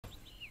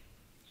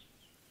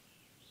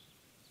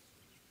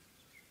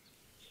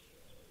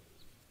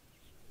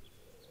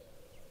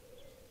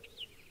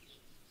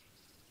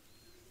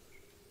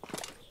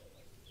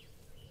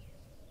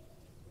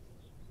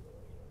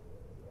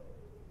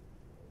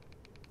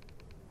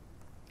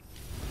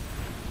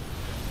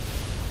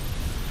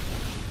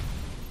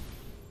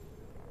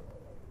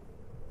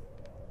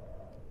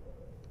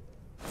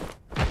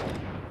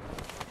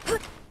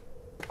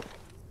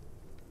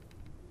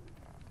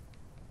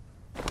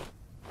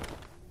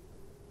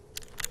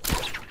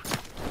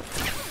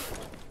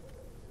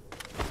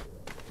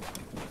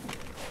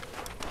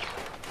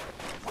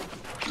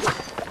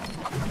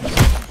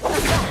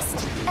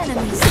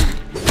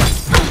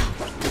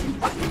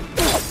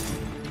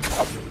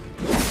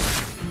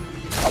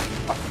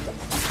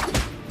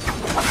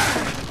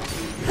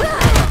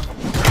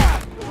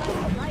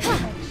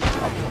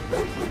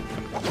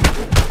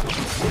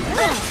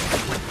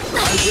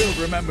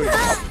remember you.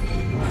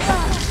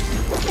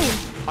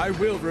 I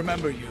will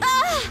remember you.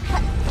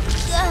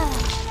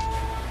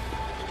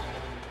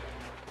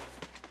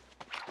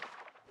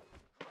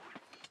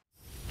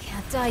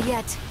 Can't die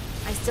yet.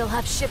 I still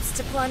have ships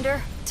to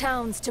plunder,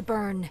 towns to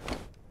burn.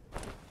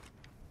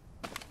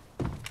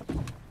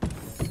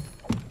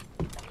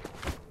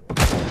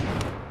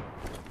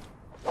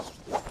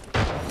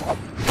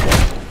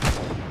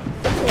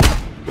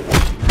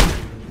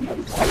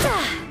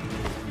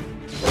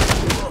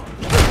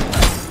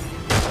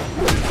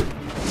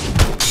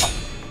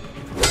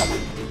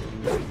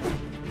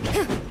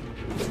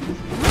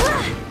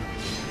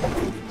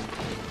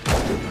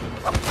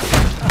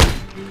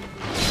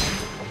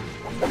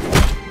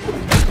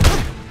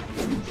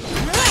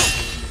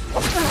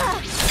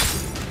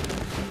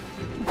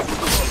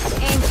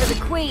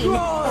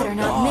 Better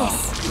not miss.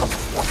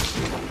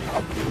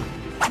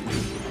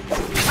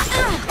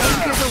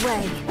 Anchors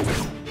away.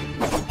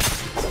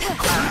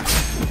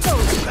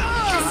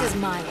 This is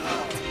my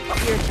world.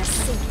 You're just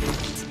sinking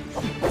it.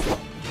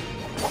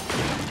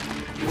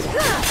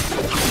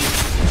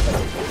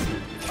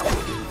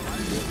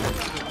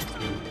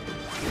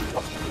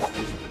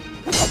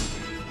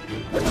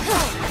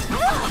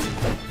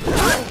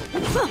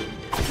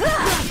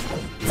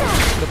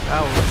 The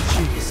power of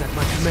Chi is at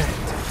my command.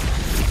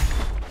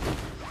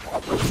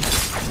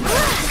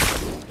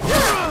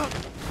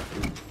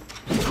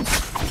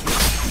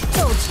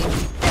 Told you,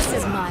 this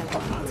is my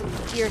world.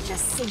 You're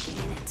just sinking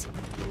in it.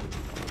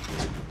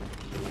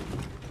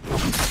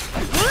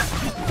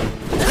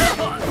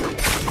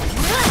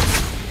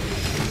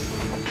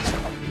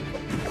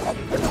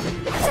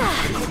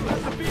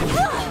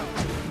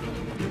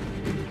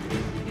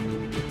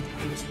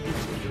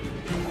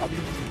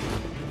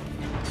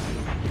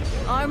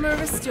 Armor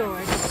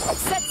restored.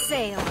 Set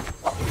sail.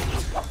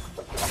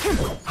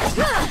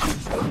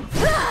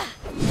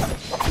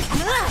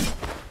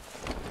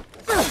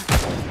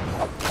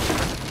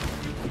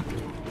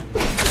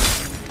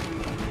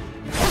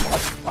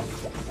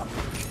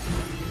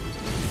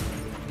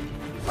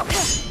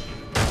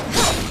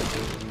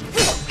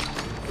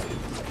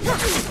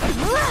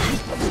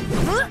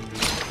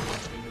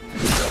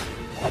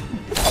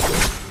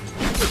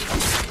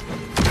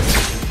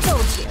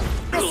 Told you,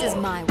 this is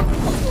my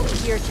world.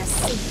 You're just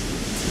sinking.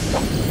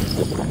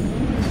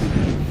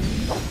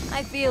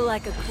 I feel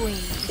like a queen.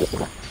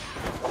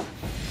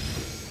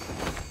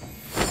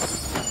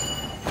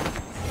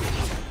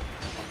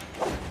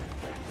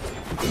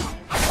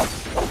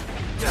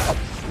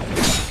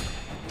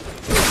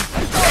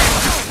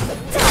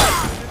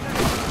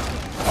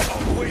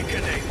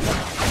 Awakening.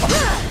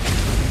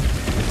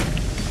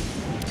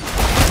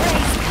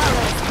 Raise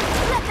colors.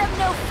 Let them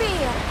know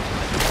fear.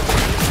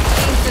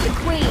 Aim for the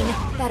queen.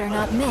 Better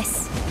not miss.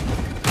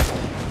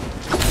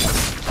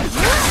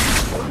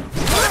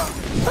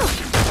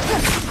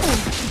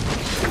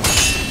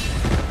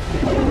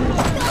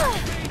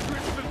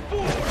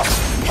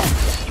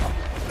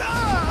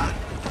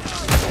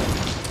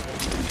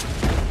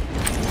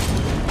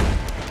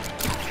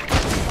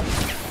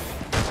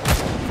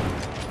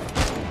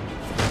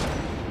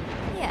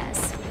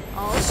 Yes,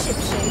 all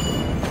shipshape.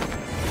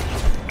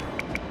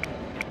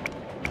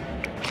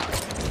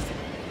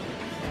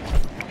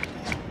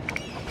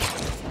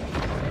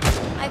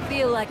 I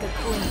feel like a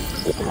queen.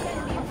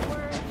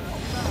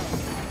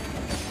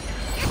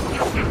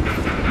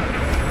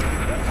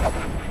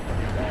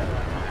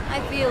 I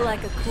feel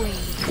like a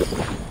queen.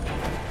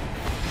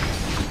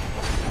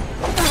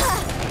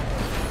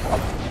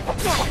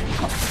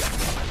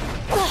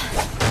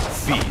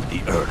 Feed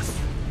the earth.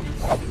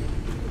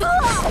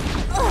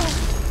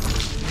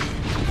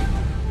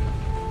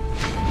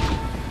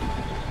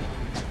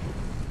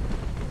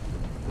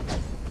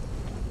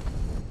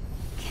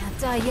 Can't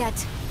die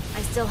yet.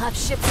 I still have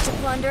ships to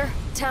plunder,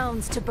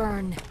 towns to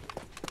burn.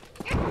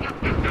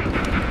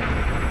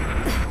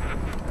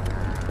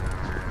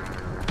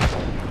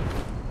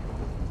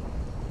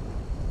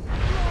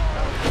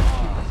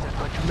 At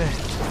my command.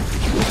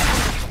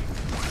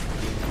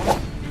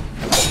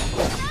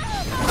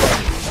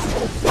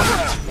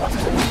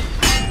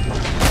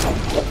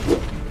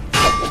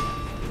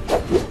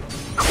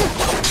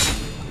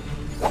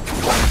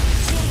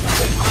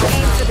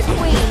 Aim for the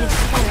queen.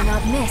 Better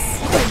not miss.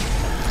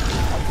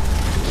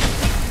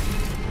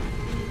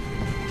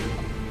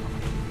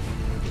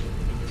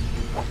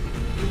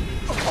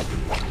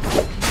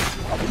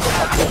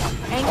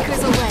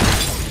 Anchors away.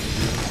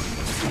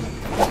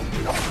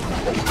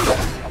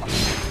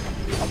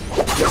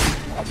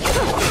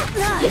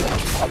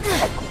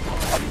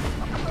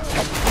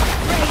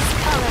 Raise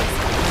colors.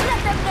 Let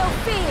them know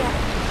fear.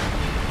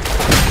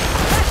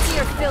 Back to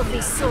your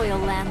filthy soil,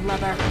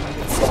 landlubber.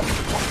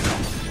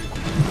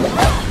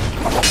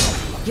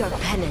 Your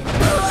penance.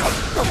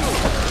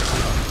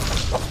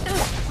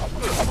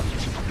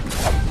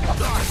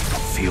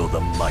 Feel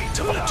the might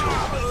of the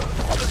tomb.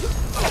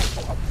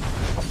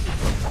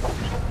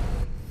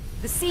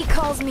 The sea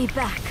calls me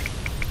back.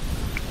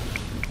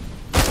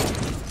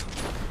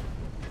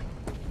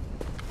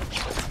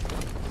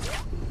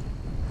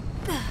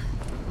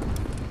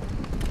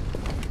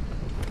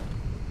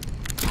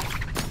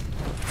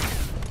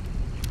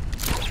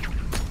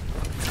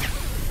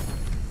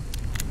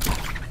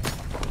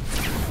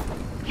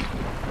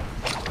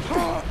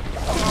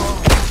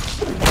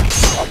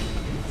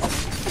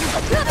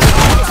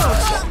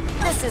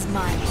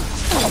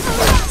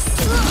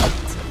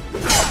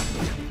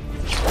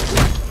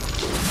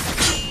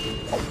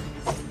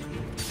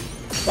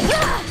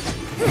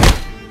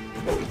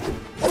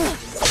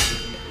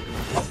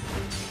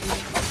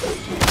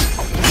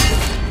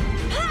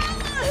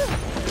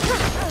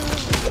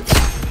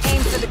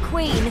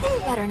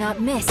 not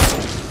miss.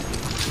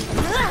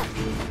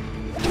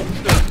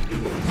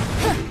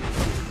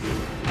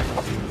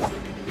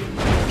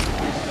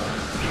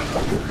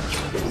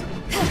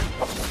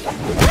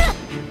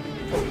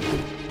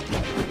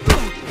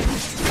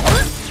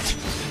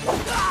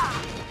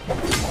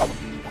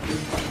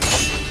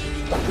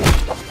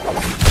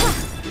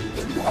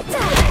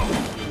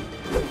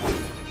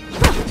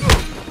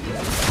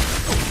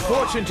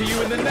 Fortune to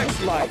you in the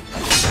next life.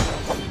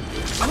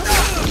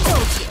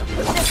 Told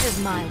you, this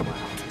is my world.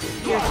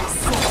 You're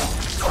just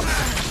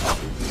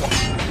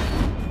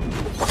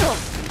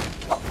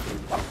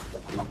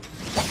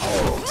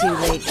Too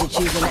late to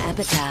choose an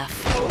epitaph.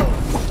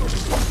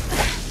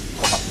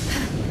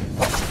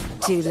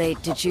 Too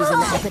late to choose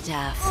an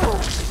epitaph.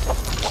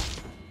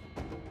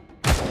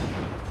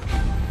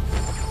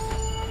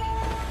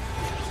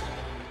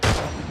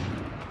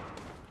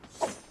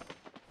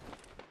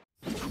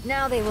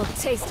 Now they will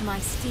taste my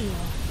steel.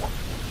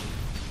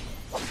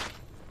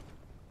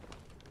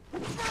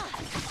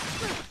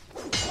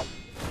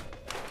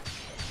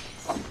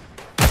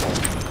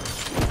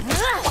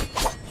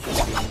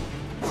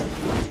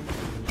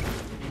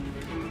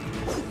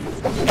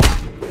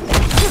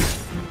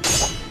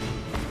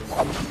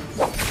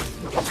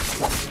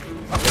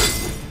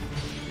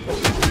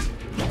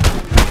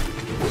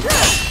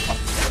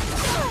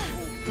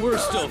 We're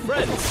still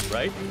friends,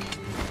 right?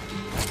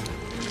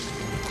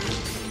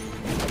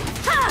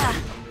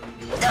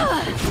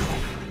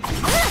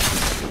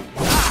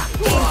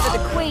 Aim for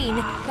the queen,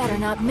 better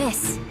not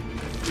miss.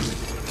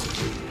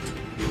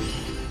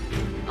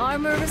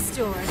 Armor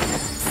restored.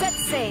 Set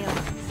sail.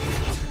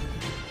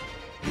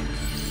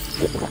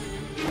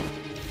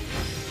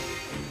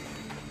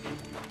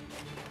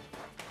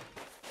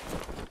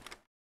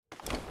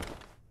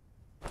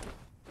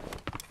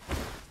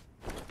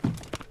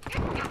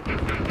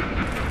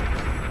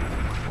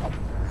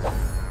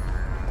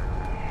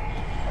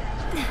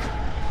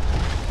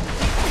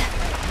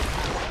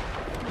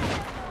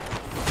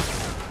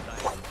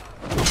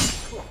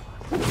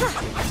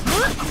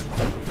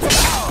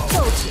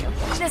 Told you,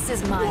 this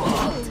is my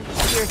world.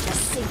 You're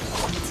just sinking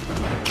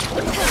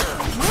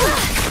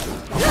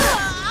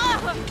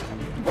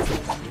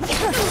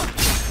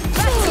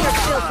Back to your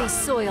filthy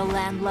soil,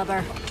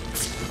 landlubber.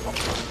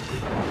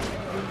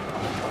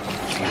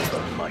 Feel the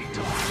might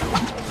of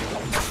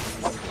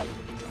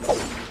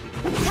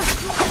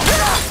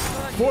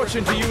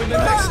Fortune to you in the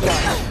next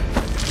life.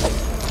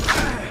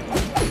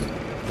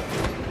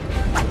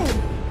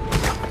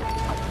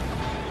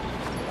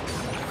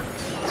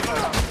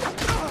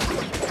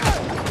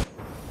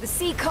 The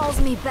sea calls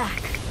me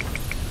back.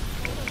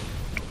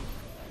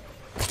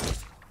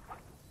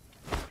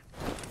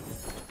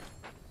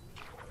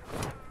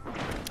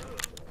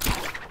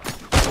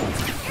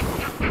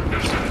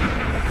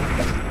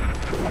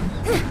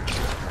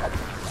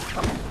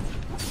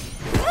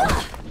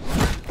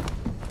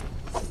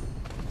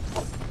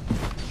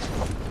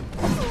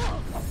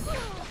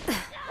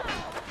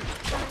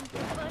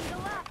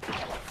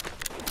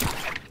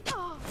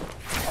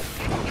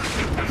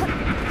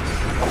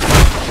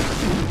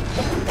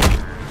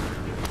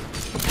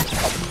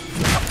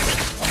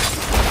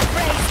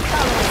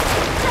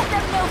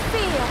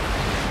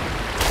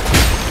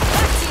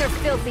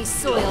 Filthy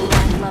soil,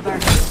 landlubber.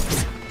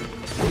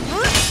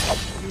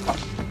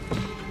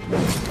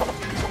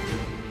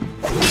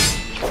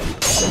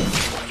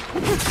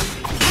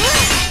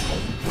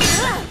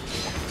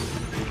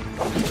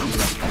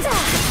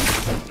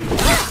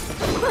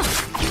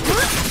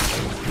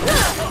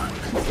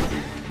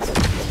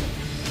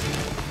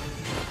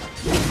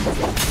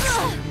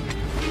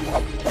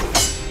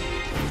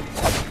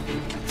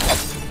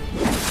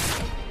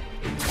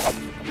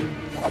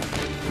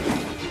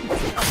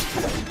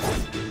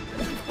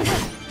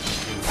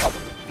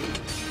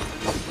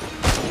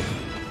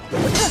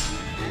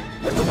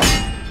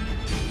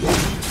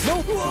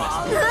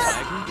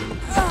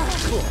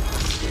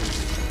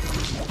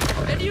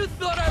 And you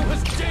thought I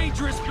was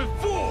dangerous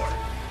before!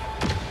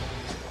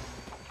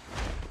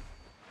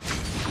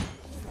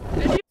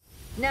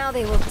 Now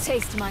they will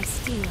taste my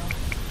steel.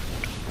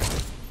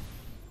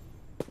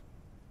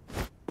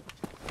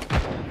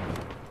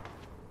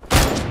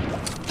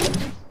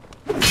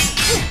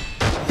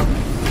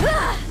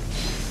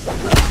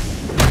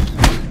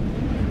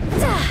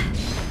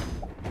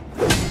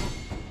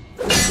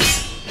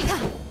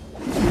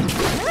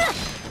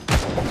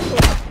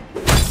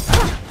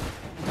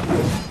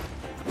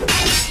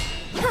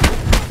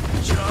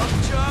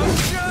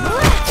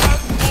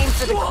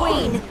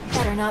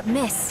 Better not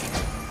miss.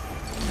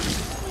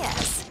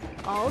 Yes,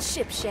 all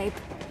shipshape.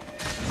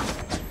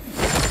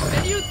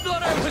 And you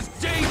thought I was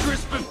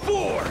dangerous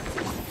before!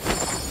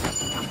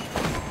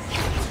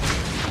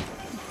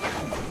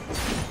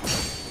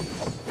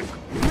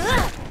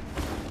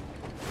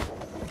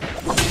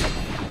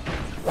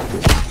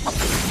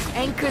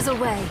 Anchors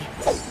away.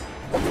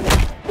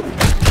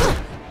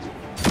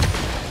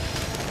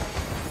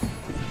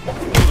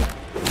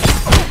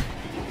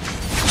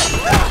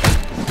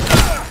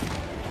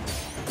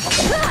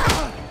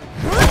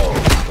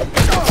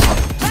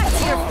 Back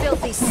to your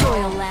filthy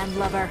soil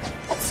landlubber.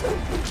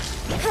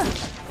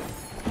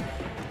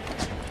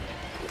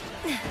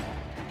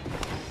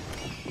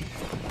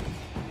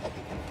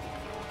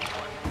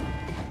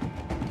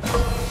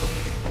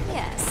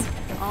 Yes,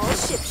 all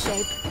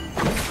shipshape.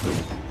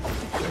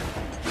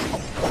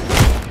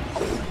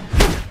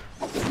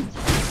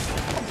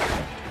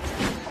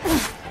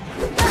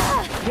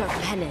 Your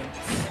penance.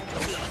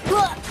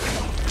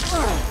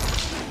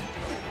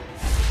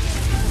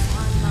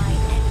 On my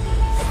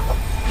enemies.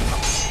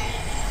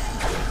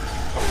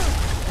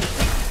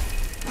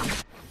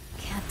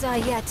 Can't die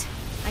yet.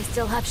 I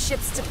still have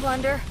ships to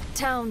plunder,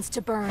 towns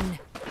to burn.